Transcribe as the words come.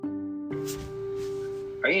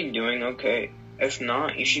you doing okay? If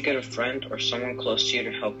not, you should get a friend or someone close to you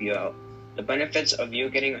to help you out. The benefits of you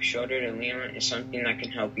getting a shoulder to lean on is something that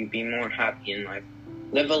can help you be more happy in life.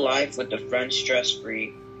 Live a life with a friend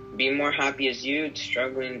stress-free. Be more happy as you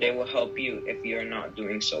struggling. They will help you if you are not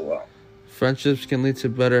doing so well. Friendships can lead to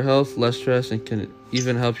better health, less stress, and can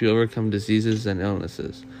even help you overcome diseases and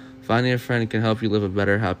illnesses. Finding a friend can help you live a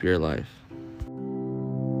better, happier life.